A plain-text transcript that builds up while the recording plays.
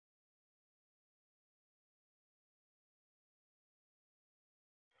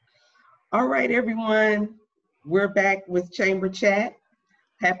All right, everyone. We're back with Chamber Chat.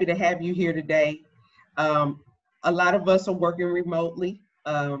 Happy to have you here today. Um, a lot of us are working remotely.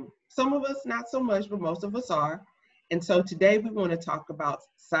 Some of us not so much, but most of us are. And so today we want to talk about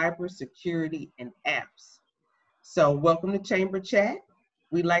cybersecurity and apps. So welcome to Chamber Chat.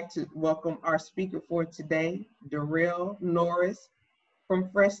 We'd like to welcome our speaker for today, Derrell Norris from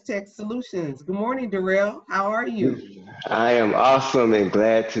FreshTech Solutionz. Good morning, Derrell. How are you? I am awesome and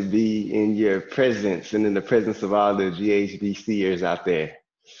glad to be in your presence and in the presence of all the GHBCers out there.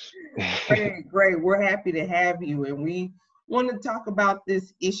 Great. We're happy to have you. And we want to talk about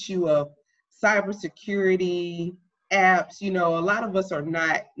this issue of cybersecurity apps. You know, a lot of us are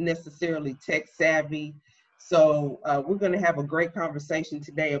not necessarily tech savvy. So we're going to have a great conversation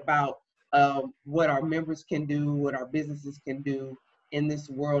today about what our members can do, what our businesses can do in this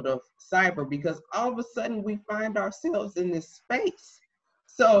world of cyber, because all of a sudden we find ourselves in this space.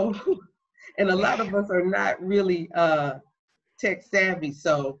 So, and a lot of us are not really tech savvy.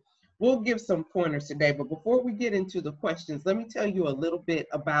 So we'll give some pointers today, but before we get into the questions, let me tell you a little bit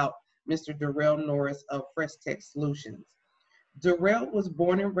about Mr. Derrell Norris of FreshTech Solutionz. Derrell was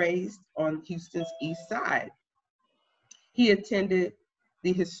born and raised on Houston's East Side. He attended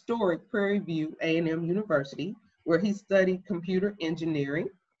the historic Prairie View A&M University, where he studied computer engineering.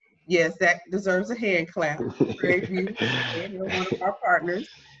 Yes, that deserves a hand clap. Prairie View A&M, one of our partners,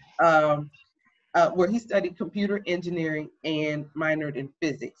 where he studied computer engineering and minored in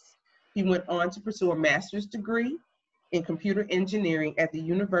physics. He went on to pursue a master's degree in computer engineering at the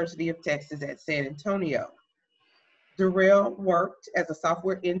University of Texas at San Antonio. Derrell worked as a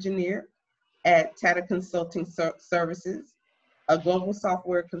software engineer at Tata Consulting Services, a global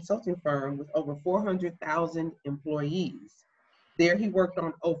software consulting firm with over 400,000 employees. There he worked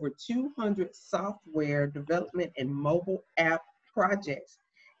on over 200 software development and mobile app projects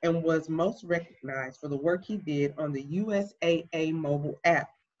and was most recognized for the work he did on the USAA mobile app.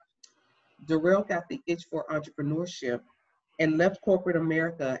 Derrell got the itch for entrepreneurship and left corporate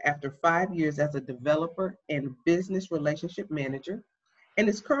America after 5 years as a developer and business relationship manager, and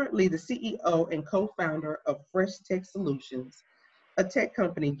is currently the CEO and co-founder of FreshTech Solutionz, a tech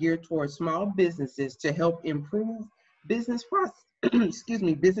company geared towards small businesses to help improve business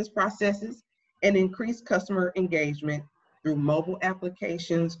processes and increase customer engagement through mobile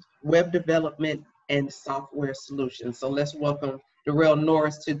applications, web development, and software solutions. So let's welcome Derrell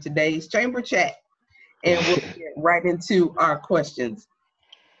Norris to today's Chamber Chat, and we'll get right into our questions.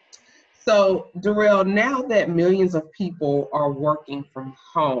 So Derrell, now that millions of people are working from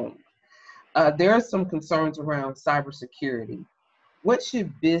home, there are some concerns around cybersecurity. What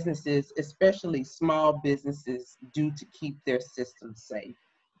should businesses, especially small businesses, do to keep their systems safe?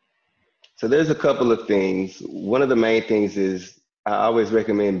 So there's a couple of things. One of the main things is I always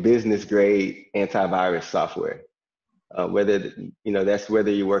recommend business grade antivirus software. Whether that's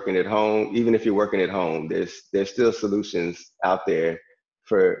whether you're working at home, even if you're working at home, there's still solutions out there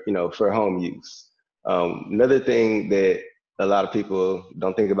for home use. Another thing that a lot of people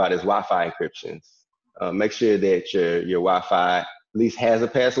don't think about is Wi-Fi encryptions. Make sure that your Wi-Fi at least has a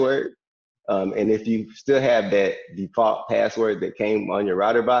password. And if you still have that default password that came on your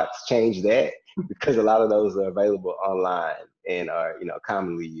router box, change that, because a lot of those are available online and are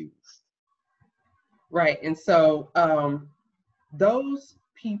commonly used. Right, and so those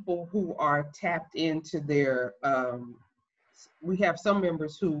people who are tapped into their, we have some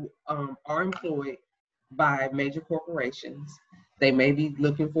members who are employed by major corporations. They may be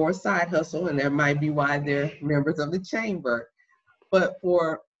looking for a side hustle, and that might be why they're members of the chamber. But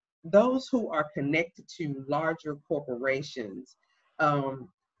for those who are connected to larger corporations,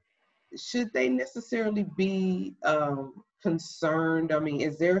 should they necessarily be concerned? I mean,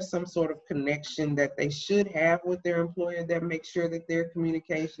 is there some sort of connection that they should have with their employer that makes sure that their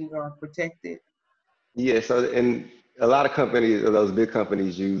communications are protected? Yeah, so and a lot of companies, or those big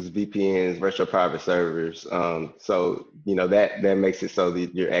companies, use VPNs, virtual private servers. So that makes it so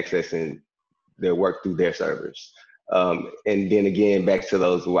that you're accessing their work through their servers. And then again, back to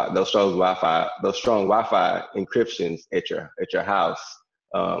those strong Wi-Fi encryptions at your house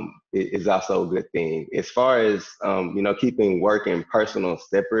is also a good thing. As far as keeping work and personal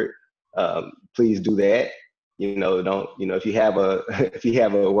separate, please do that. Don't if you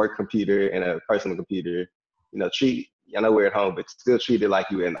have a work computer and a personal computer, I know we're at home, but still treat it like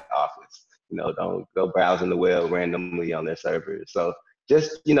you're in the office. Don't go browsing the web randomly on their servers. So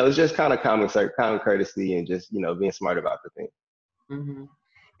just it's just kind of common courtesy and just being smart about the thing. Mm-hmm.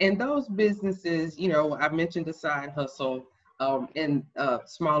 And those businesses, I mentioned the side hustle, and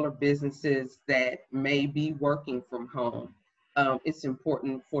smaller businesses that may be working from home. it's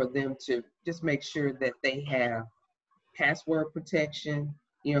important for them to just make sure that they have password protection.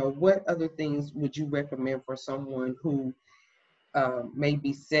 You know, what other things would you recommend for someone who may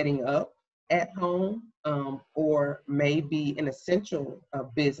be setting up at home, or maybe an essential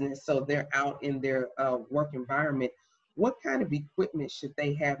business, so they're out in their work environment? What kind of equipment should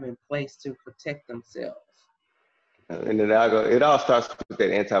they have in place to protect themselves? And then it all starts with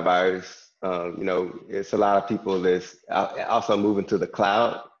that antivirus. You know, it's a lot of people that's also moving to the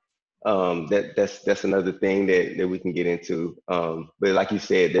cloud. That's another thing that we can get into. But like you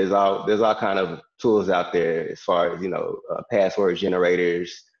said, there's all kind of tools out there as far as, you know, password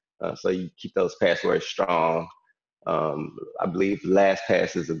generators. So you keep those passwords strong. I believe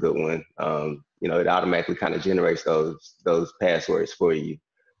LastPass is a good one. You know, it automatically kind of generates those passwords for you.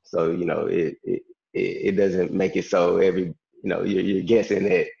 So, you know, it doesn't make it so you know, you're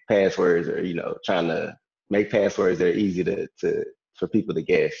guessing at passwords, or, you know, trying to make passwords that are easy for people to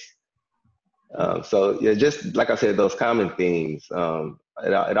guess. So yeah, just like I said, those common things.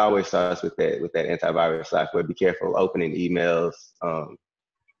 It always starts with that antivirus software. Be careful opening emails.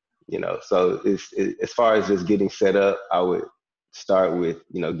 You know, so as far as just getting set up, I would start with,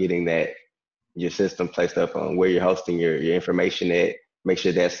 you know, getting your system placed up on where you're hosting your information at. Make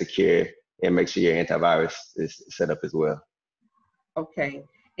sure that's secure, and make sure your antivirus is set up as well. Okay.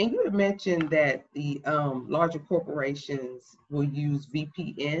 And you had mentioned that the larger corporations will use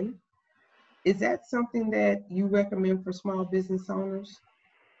VPN. Is that something that you recommend for small business owners?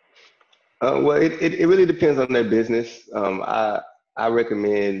 Well, it really depends on their business. I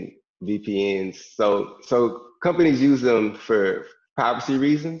recommend VPNs. So companies use them for privacy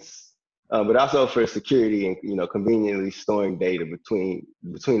reasons, but also for security and, you know, conveniently storing data between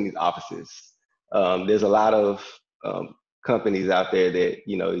these offices. There's a lot of companies out there that,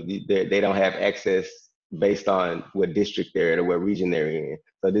 you know, they don't have access based on what district they're in or what region they're in.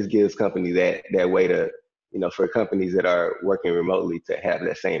 So this gives companies that way to, you know, for companies that are working remotely to have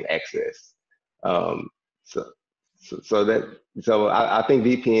that same access. So I think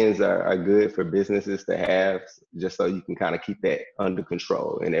VPNs are good for businesses to have, just so you can kind of keep that under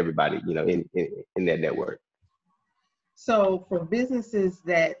control and everybody, you know, in that network. So for businesses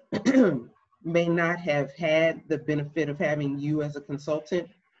that may not have had the benefit of having you as a consultant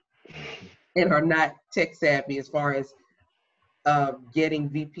and are not tech savvy as far as getting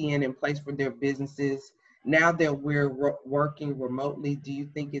VPN in place for their businesses, now that we're working remotely, do you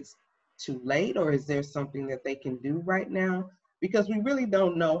think it's too late, or is there something that they can do right now? Because we really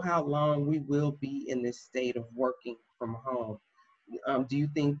don't know how long we will be in this state of working from home. Do you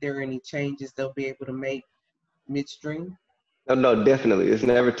think there are any changes they'll be able to make midstream? No, definitely. It's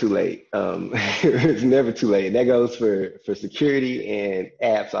never too late. It's never too late. That goes for security and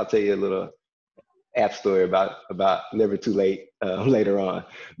apps. I'll tell you a little app story about never too late later on.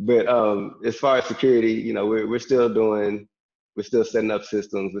 But as far as security, you know, we're still setting up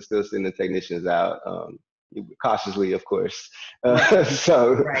systems. We're still sending technicians out, cautiously, of course. Right.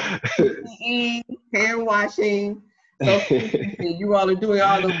 So, Right. PPE, hand washing, social distancing. You all are doing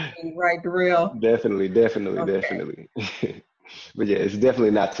all those things, right, Derrell? definitely. Okay. But yeah, it's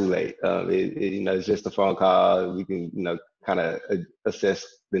definitely not too late. You know, it's just a phone call. We can, you know, kind of assess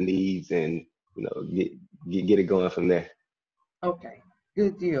the needs and, you know, get it going from there. Okay.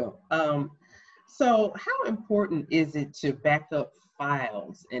 Good deal. So how important is it to back up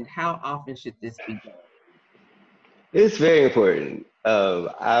files, and how often should this be done? It's very important.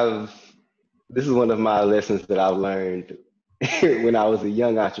 This is one of my lessons that I've learned when I was a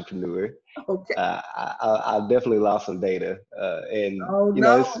young entrepreneur. Okay. I definitely lost some data, and Oh, you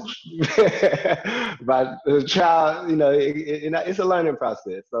know, no. but the child, you know, it's a learning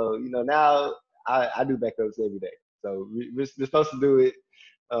process. So, you know, now I do backups every day. So we're supposed to do it.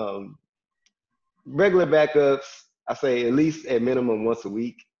 Regular backups, I say at least at minimum once a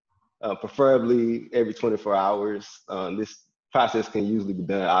week, preferably every 24 hours. This process can usually be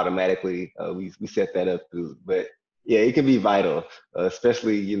done automatically. We set that up too, but yeah, it can be vital,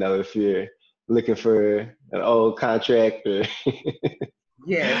 especially, you know, if you're looking for an old contract or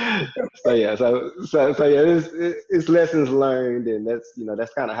Yes. so yeah, it's lessons learned, and that's, you know,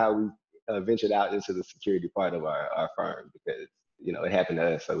 that's kind of how we ventured out into the security part of our firm, because, you know, it happened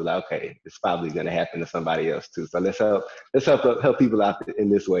to us, so we're like, okay, it's probably going to happen to somebody else too. So let's help people out in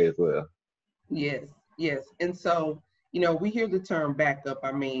this way as well. Yes. Yes. And so, you know, we hear the term backup.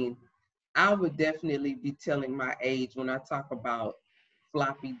 I mean, I would definitely be telling my age when I talk about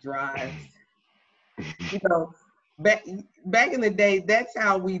floppy drives. You know, back in the day, that's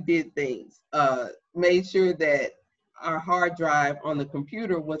how we did things. Made sure that our hard drive on the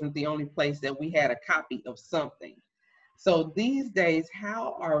computer wasn't the only place that we had a copy of something. So these days,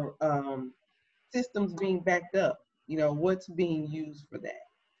 how are systems being backed up? You know, what's being used for that?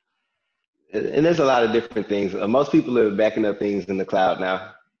 And there's a lot of different things. Most people are backing up things in the cloud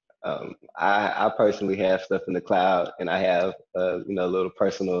now. I personally have stuff in the cloud, and I have a little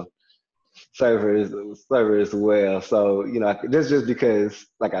personal server as well. So that's just because,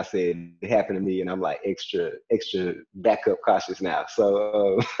 like I said, it happened to me, and I'm like extra backup cautious now.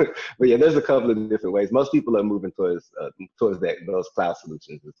 So, but yeah, there's a couple of different ways. Most people are moving towards those cloud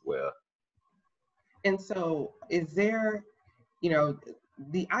solutions as well. And so, is there,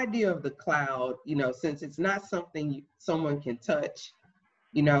 the idea of the cloud, since it's not something someone can touch,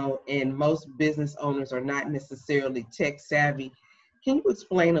 and most business owners are not necessarily tech savvy, can you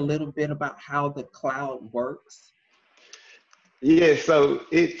explain a little bit about how the cloud works? Yeah, so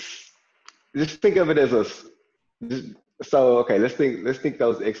just think of it as okay, let's think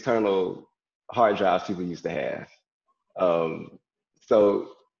those external hard drives people used to have. So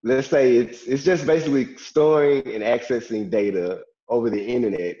let's say it's just basically storing and accessing data over the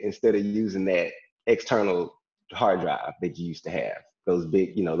internet instead of using that external hard drive that you used to have. Those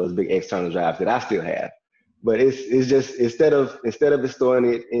big external drives that I still have. But it's just instead of storing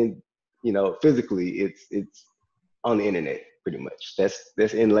it in physically, it's on the internet pretty much.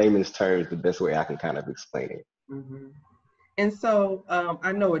 That's in layman's terms the best way I can kind of explain it. Mm-hmm. And so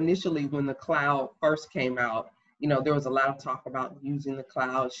I know initially when the cloud first came out, there was a lot of talk about using the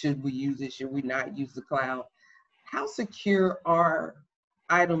cloud. Should we use it? Should we not use the cloud? How secure are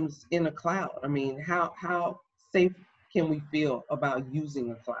items in a cloud? I mean, how safe can we feel about using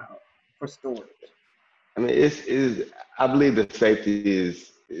the cloud for storage? I mean, I believe the safety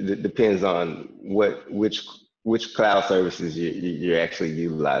it depends on which cloud services you're actually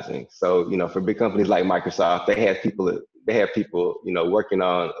utilizing. So, for big companies like Microsoft, they have people working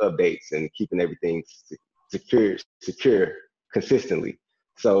on updates and keeping everything secure consistently.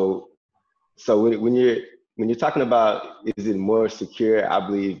 So when you're talking about, is it more secure? I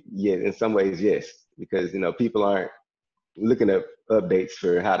believe, yeah, in some ways, yes, because people aren't looking up updates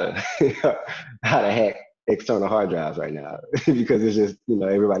for how to how to hack external hard drives right now because it's just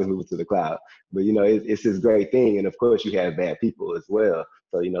everybody's moving to the cloud. But it's this great thing, and of course you have bad people as well.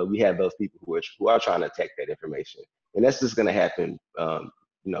 So we have those people who are trying to take that information, and that's just going to happen,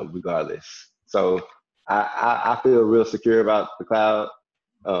 regardless. So I feel real secure about the cloud,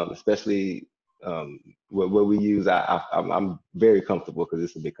 especially what we use. I'm very comfortable because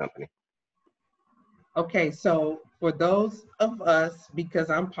it's a big company. Okay, so for those of us, because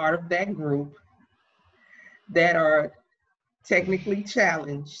I'm part of that group that are technically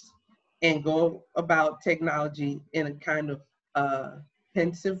challenged and go about technology in a kind of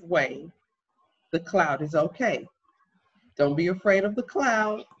pensive way, the cloud is okay. Don't be afraid of the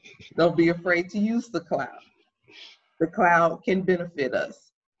cloud. Don't be afraid to use the cloud. The cloud can benefit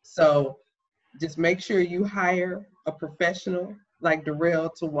us. So just make sure you hire a professional like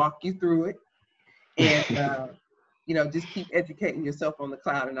Derrell to walk you through it. And just keep educating yourself on the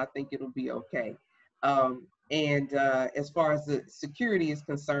cloud, and I think it'll be okay. And as far as the security is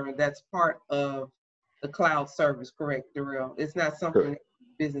concerned, that's part of the cloud service, correct, Derrell? It's not something that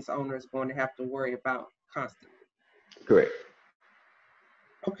business owner is going to have to worry about constantly. Correct.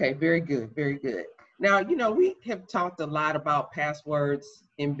 Okay, very good, very good. Now, we have talked a lot about passwords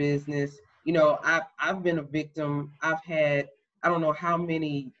in business. I've been a victim. I've had, I don't know how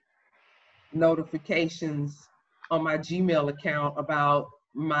many notifications on my Gmail account about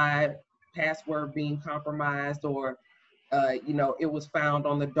my password being compromised, or it was found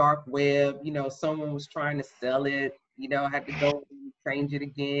on the dark web. Someone was trying to sell it. I had to go and change it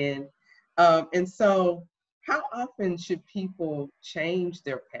again. And so how often should people change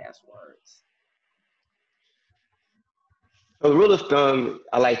their passwords? So the rule of thumb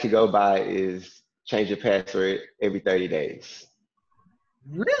I like to go by is change your password every 30 days.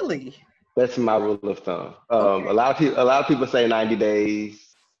 Really? That's my rule of thumb. Okay. A lot of people say 90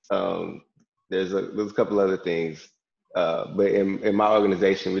 days. There's a couple other things, but in my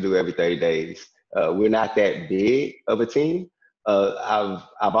organization, we do every 30 days. We're not that big of a team.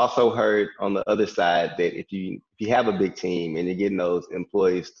 I've also heard on the other side that if you have a big team and you're getting those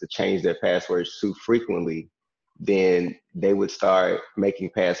employees to change their passwords too frequently, then they would start making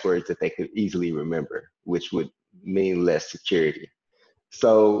passwords that they could easily remember, which would mean less security.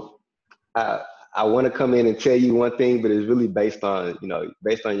 So I want to come in and tell you one thing, but it's really based on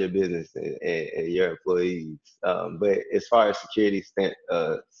your business and your employees. But as far as security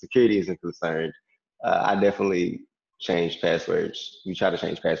isn't concerned, I definitely change passwords. We try to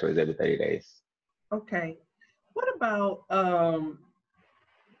change passwords every 30 days. Okay. What about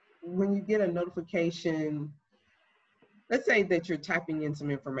when you get a notification let's say that you're typing in some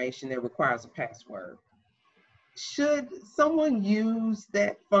information that requires a password. Should someone use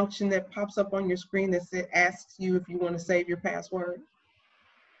that function that pops up on your screen that asks you if you want to save your password?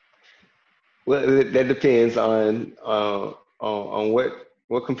 Well, that depends on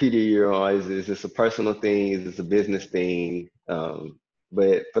what computer you're on. Is this a personal thing? Is this a business thing?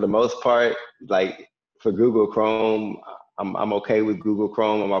 But for the most part, like for Google Chrome, I'm okay with Google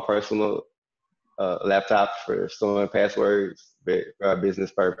Chrome on my personal laptop for storing passwords. But for our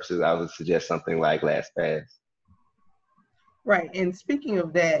business purposes, I would suggest something like LastPass. Right. And speaking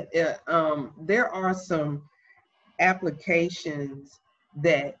of that, there are some applications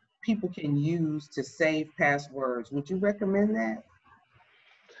that people can use to save passwords. Would you recommend that?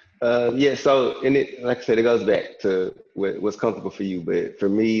 Yeah, so, and it, like I said, it goes back to what's comfortable for you. But for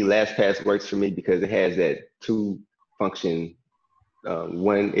me, LastPass works for me because it has that two function.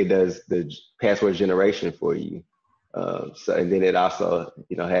 One, it does the password generation for you. So, and then it also,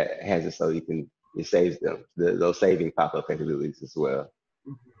 has it so it saves them, those saving pop-up capabilities as well.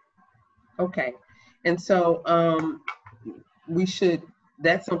 Okay. And so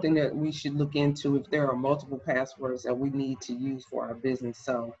that's something that we should look into if there are multiple passwords that we need to use for our business.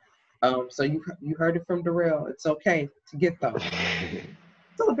 So so you heard it from Derrell. It's okay to get those.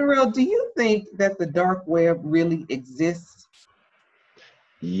 So Derrell, do you think that the dark web really exists?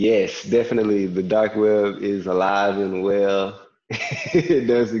 Yes, definitely. The dark web is alive and well. It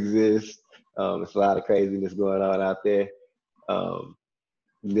does exist. There's a lot of craziness going on out there.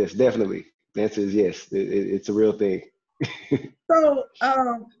 Yes, definitely. The answer is yes. It's a real thing. So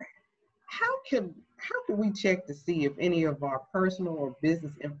how can we check to see if any of our personal or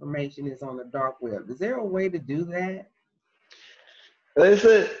business information is on the dark web? Is there a way to do that?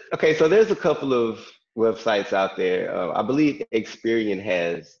 Okay, so there's a couple of websites out there. I believe Experian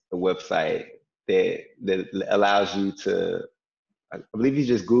has a website that allows you to, I believe you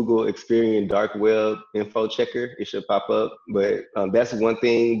just Google Experian dark web info checker, it should pop up. But that's one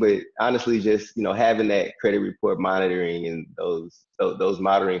thing. But honestly, just having that credit report monitoring and those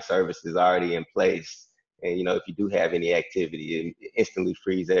monitoring services already in place, and if you do have any activity, it instantly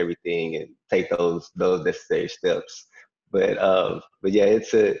freeze everything and take those necessary steps. But yeah,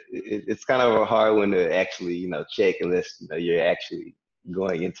 it's kind of a hard one to actually check unless you're actually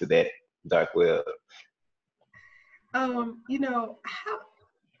going into that dark web. How,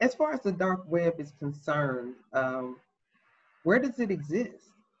 as far as the dark web is concerned, where does it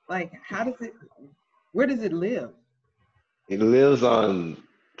exist? Like, where does it live? It lives on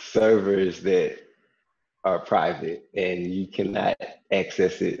servers that are private and you cannot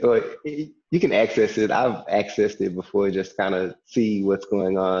access it, or you can access it. I've accessed it before, just kind of see what's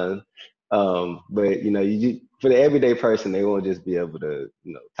going on. But for the everyday person, they won't just be able to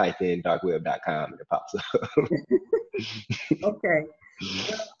type in darkweb.com and it pops up. Okay.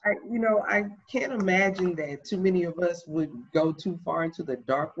 Well, I can't imagine that too many of us would go too far into the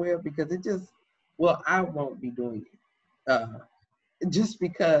dark web because I won't be doing it. Just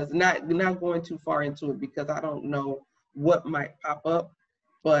because not going too far into it because I don't know what might pop up,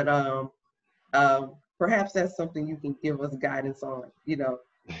 but perhaps that's something you can give us guidance on.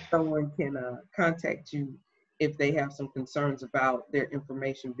 Someone can contact you if they have some concerns about their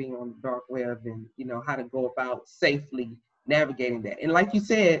information being on the dark web and how to go about safely navigating that. And like you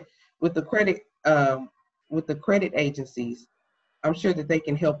said, with the credit agencies, I'm sure that they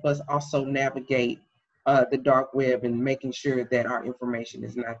can help us also navigate the dark web and making sure that our information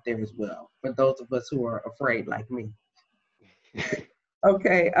is not there as well, for those of us who are afraid like me.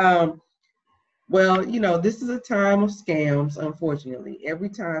 Okay, well, this is a time of scams, unfortunately. Every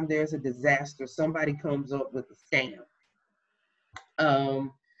time there's a disaster, somebody comes up with a scam.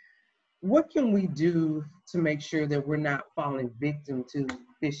 What can we do to make sure that we're not falling victim to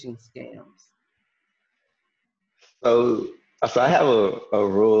phishing scams? So I have a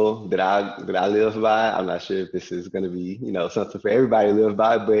rule that I live by. I'm not sure if this is going to be something for everybody to live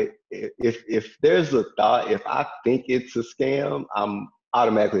by, but if there's a thought, if I think it's a scam, I'm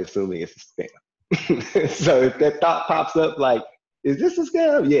automatically assuming it's a scam. So if that thought pops up, like, is this a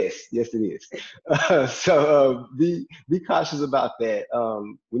scam? Yes, it is. So be cautious about that.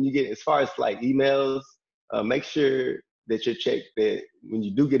 When you get as far as like emails, make sure that you check that when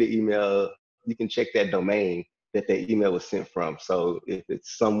you do get an email, you can check that domain that email was sent from. So if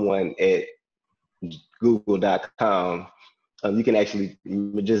it's someone at google.com, you can actually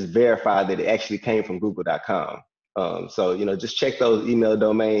just verify that it actually came from google.com. So, just check those email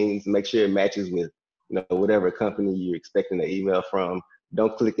domains, make sure it matches with, whatever company you're expecting the email from.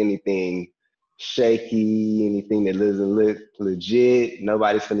 Don't click anything shaky, anything that doesn't look legit.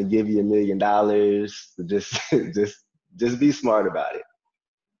 Nobody's going to give you $1 million. Just just be smart about it.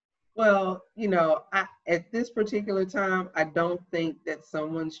 Well, you know, at this particular time, I don't think that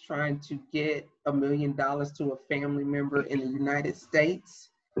someone's trying to get $1 million to a family member in the United States,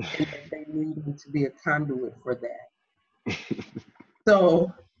 and that they need me to be a conduit for that.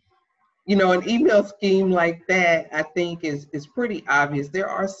 So, you know, an email scheme like that, I think is pretty obvious. There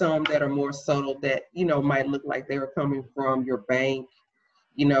are some that are more subtle that, you know, might look like they were coming from your bank,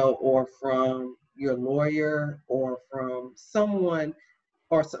 you know, or from your lawyer, or from someone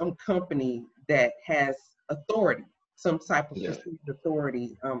or some company that has authority, some type of perceived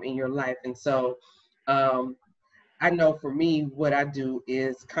authority in your life. And so I know for me, what I do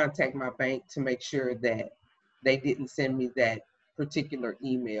is contact my bank to make sure that they didn't send me that particular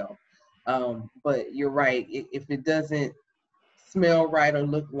email. But you're right, if it doesn't smell right or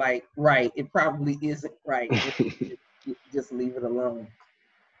look like right, it probably isn't right. Just leave it alone.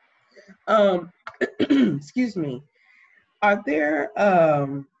 Excuse me. Are there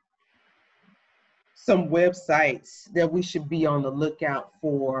some websites that we should be on the lookout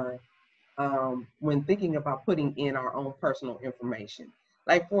for when thinking about putting in our own personal information?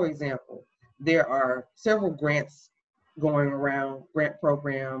 Like, for example, there are several grants going around, grant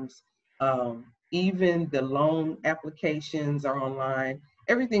programs, even the loan applications are online.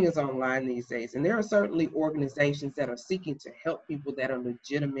 Everything is online these days. And there are certainly organizations that are seeking to help people that are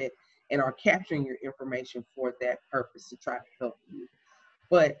legitimate and are capturing your information for that purpose to try to help you.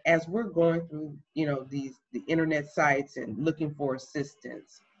 But as we're going through, you know, the internet sites and looking for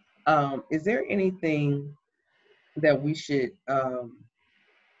assistance, is there anything that we should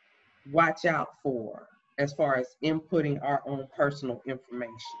watch out for as far as inputting our own personal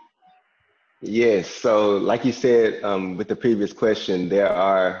information? Yes. So like you said, with the previous question, there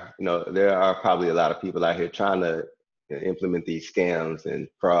are probably a lot of people out here trying to implement these scams and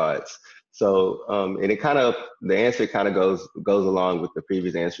frauds. So, and the answer kind of goes along with the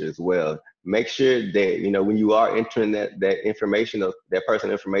previous answer as well. Make sure that, you know, when you are entering that information, that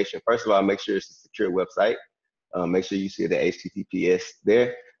personal information, first of all, make sure it's a secure website. Make sure you see the HTTPS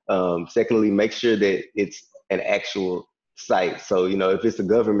there. Secondly, make sure that it's an actual site. So, you know, if it's a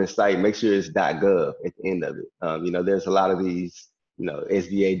government site, make sure it's .gov at the end of it. You know, there's a lot of these, you know,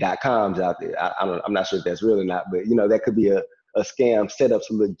 SBA.coms out there. I'm not sure if that's real or not, but, you know, that could be a scam set up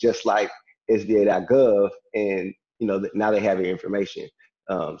to look just like SBA.gov, and, you know, now they have your information.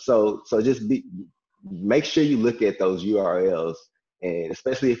 So just make sure you look at those URLs, and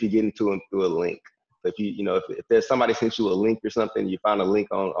especially if you get into them through a link. If if there's somebody sent you a link or something, you found a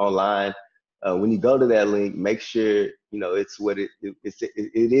link online, when you go to that link, make sure, you know, it's what it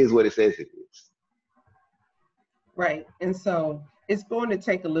is what it says it is. Right. And so it's going to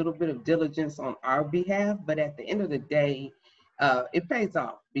take a little bit of diligence on our behalf, but at the end of the day, it pays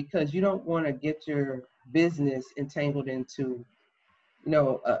off, because you don't want to get your business entangled into, you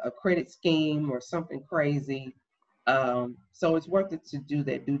know, a credit scheme or something crazy. So it's worth it to do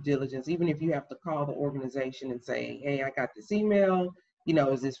that due diligence, even if you have to call the organization and say, hey, I got this email, you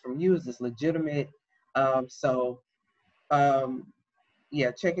know, is this from you? Is this legitimate? Yeah,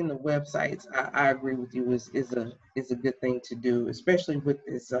 checking the websites, I agree with you, is a good thing to do, especially with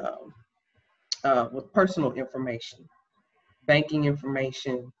this with personal information, banking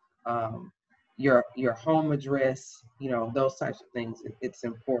information, your home address, you know, those types of things. It's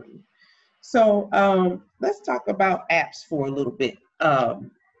important. So let's talk about apps for a little bit.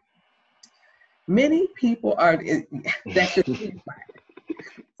 Many people are that's your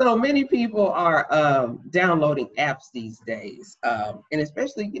so many people are downloading apps these days, and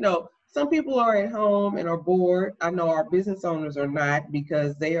especially, you know, some people are at home and are bored. I know our business owners are not,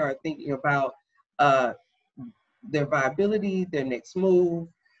 because they are thinking about their viability, their next move.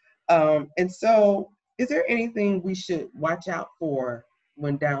 And so, is there anything we should watch out for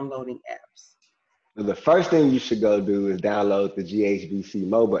when downloading apps? The first thing you should go do is download the GHBC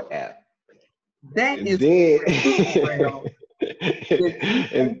mobile app. That is the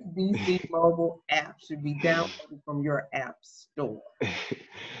GHBC mobile app should be downloaded from your app store.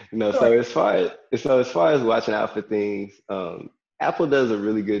 No, so as far as watching out for things, Apple does a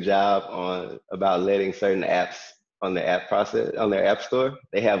really good job about letting certain apps on the their app store.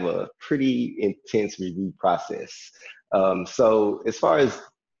 They have a pretty intense review process. So as far as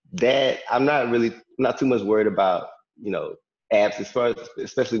that, I'm not too much worried about, you know, apps,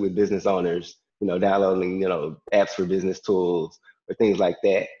 especially with business owners, you know, downloading, you know, apps for business tools or things like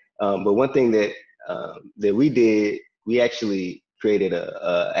that. But one thing that we did, we actually created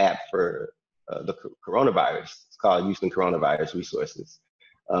a app for the coronavirus. It's called Houston Coronavirus Resources.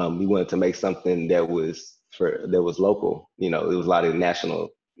 We wanted to make something that was local. You know, there was a lot of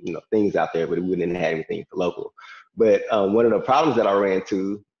national, you know, things out there, but we didn't have anything for local. But one of the problems that I ran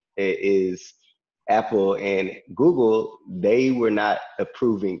into is Apple and Google, they were not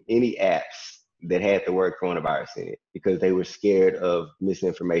approving any apps that had the word coronavirus in it because they were scared of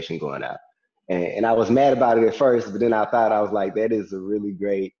misinformation going out. And I was mad about it at first, but then I thought, I was like, that is a really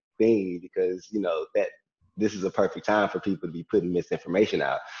great thing because, you know, that this is a perfect time for people to be putting misinformation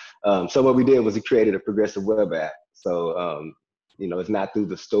out. So what we did was we created a progressive web app. So, you know, it's not through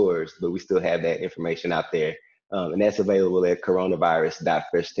the stores, but we still have that information out there. And that's available at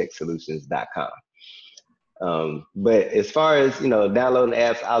coronavirus.freshtechsolutions.com. But as far as, you know, downloading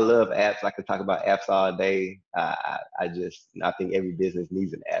apps, I love apps. I could talk about apps all day. I think every business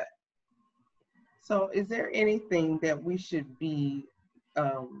needs an app. So is there anything that we should be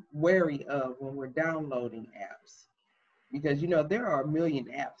wary of when we're downloading apps? Because, you know, there are a million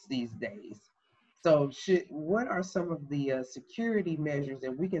apps these days. So what are some of the security measures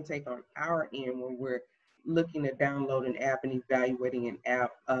that we can take on our end when we're looking to download an app and evaluating an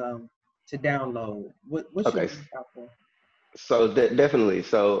app to download? What should we look out for? So definitely.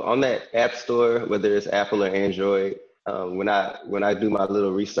 So on that app store, whether it's Apple or Android, when I do my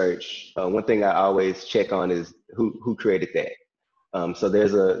little research, one thing I always check on is who created that. So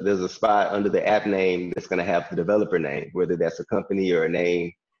there's a spot under the app name that's going to have the developer name, whether that's a company or a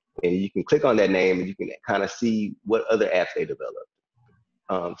name, and you can click on that name and you can kind of see what other apps they developed.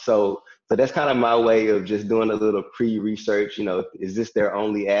 So that's kind of my way of just doing a little pre-research. You know, is this their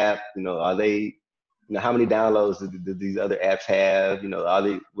only app? You know, are they, you know, how many downloads do these other apps have? You know,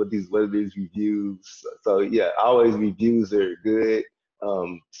 what are these reviews? So yeah, always reviews are good.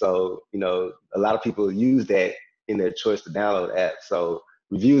 So, you know, a lot of people use that in their choice to download apps. So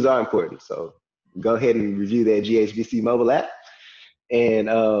reviews are important. So go ahead and review that GHBC mobile app. And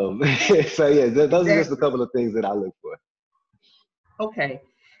so yeah, those are just a couple of things that I look for. Okay.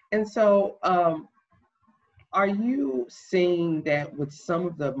 And so are you seeing that with some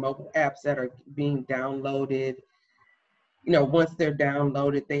of the mobile apps that are being downloaded, you know, once they're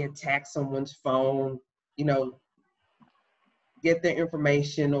downloaded, they attack someone's phone, you know, get their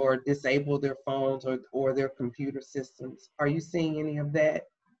information or disable their phones or their computer systems? Are you seeing any of that?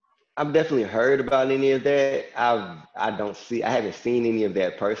 I've definitely heard about any of that. I haven't seen any of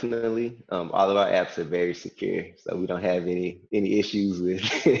that personally. All of our apps are very secure, so we don't have any issues with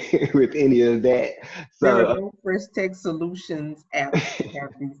with any of that. So there are no FreshTech Solutions apps that have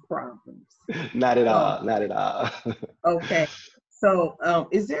these problems. Not at all. Not at all. Okay. So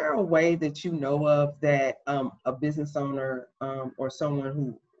is there a way that you know of that a business owner or someone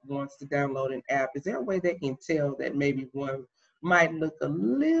who wants to download an app, is there a way they can tell that maybe one might look a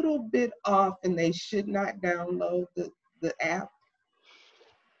little bit off and they should not download the app?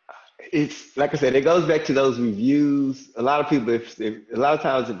 It's like I said, it goes back to those reviews. A lot of people, a lot of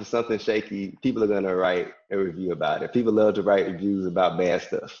times if it's something shaky, people are going to write a review about it. People love to write reviews about bad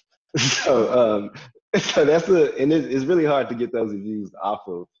stuff. So, so it's really hard to get those reviews off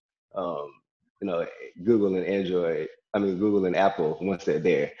of, you know, Google and Apple once they're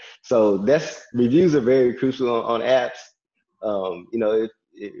there. So reviews are very crucial on apps. You know,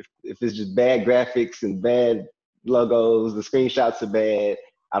 if it's just bad graphics and bad logos, the screenshots are bad,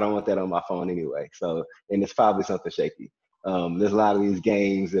 I don't want that on my phone anyway. So, and it's probably something shaky. There's a lot of these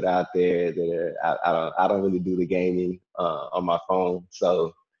games that are out there that I don't really do the gaming on my phone.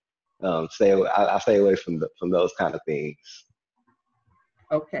 So, I stay away from those kind of things.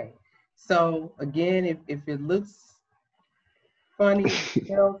 Okay. So again, if it looks funny,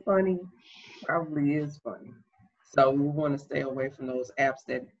 smells funny, probably is funny. So we want to stay away from those apps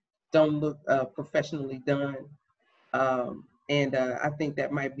that don't look professionally done. And I think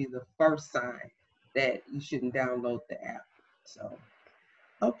that might be the first sign that you shouldn't download the app. So,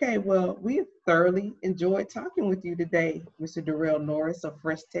 okay, well, we have thoroughly enjoyed talking with you today, Mr. Derrell Norris of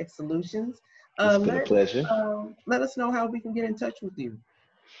FreshTech Solutions. It's been a pleasure. Let us know how we can get in touch with you.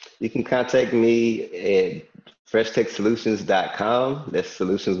 You can contact me at FreshTechSolutions.com. That's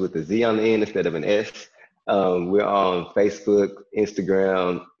solutions with a Z on the end instead of an S. We're on Facebook,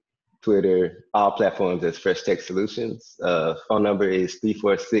 Instagram, Twitter, all platforms as FreshTech Solutions. Phone number is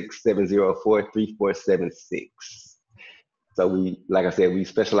 346-704-3476. So like I said, we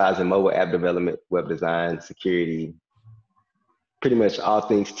specialize in mobile app development, web design, security, pretty much all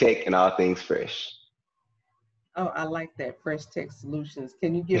things tech and all things fresh. Oh, I like that, FreshTech Solutions.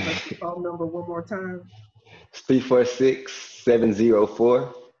 Can you give us the phone number one more time? It's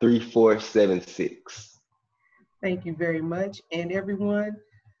 346-704-3476. Thank you very much. And everyone,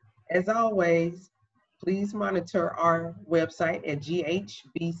 as always, please monitor our website at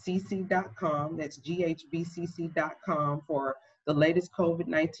GHBCC.com. That's GHBCC.com for the latest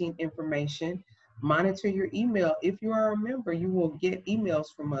COVID-19 information. monitor your email. If you are a member, you will get emails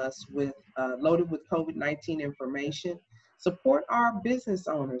from us with loaded with COVID-19 information. Support our business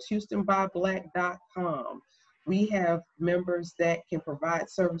owners, HoustonBuyBlack.com. We have members that can provide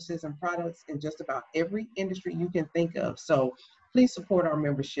services and products in just about every industry you can think of. So please support our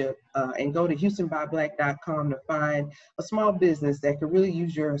membership and go to HoustonBuyBlack.com to find a small business that could really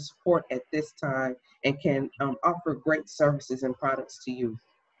use your support at this time and can offer great services and products to you.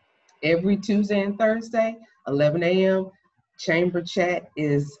 Every Tuesday and Thursday, 11 a.m., Chamber Chat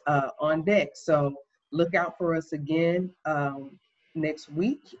is on deck. So look out for us again next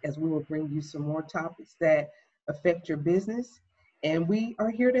week as we will bring you some more topics that affect your business. And we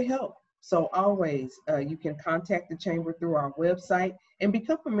are here to help. So always, you can contact the Chamber through our website and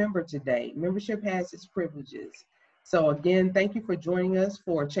become a member today. Membership has its privileges. So again, thank you for joining us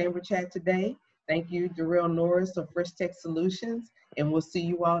for Chamber Chat today. Thank you, Derrell Norris of FreshTech Solutionz, and we'll see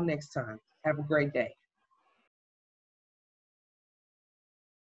you all next time. Have a great day.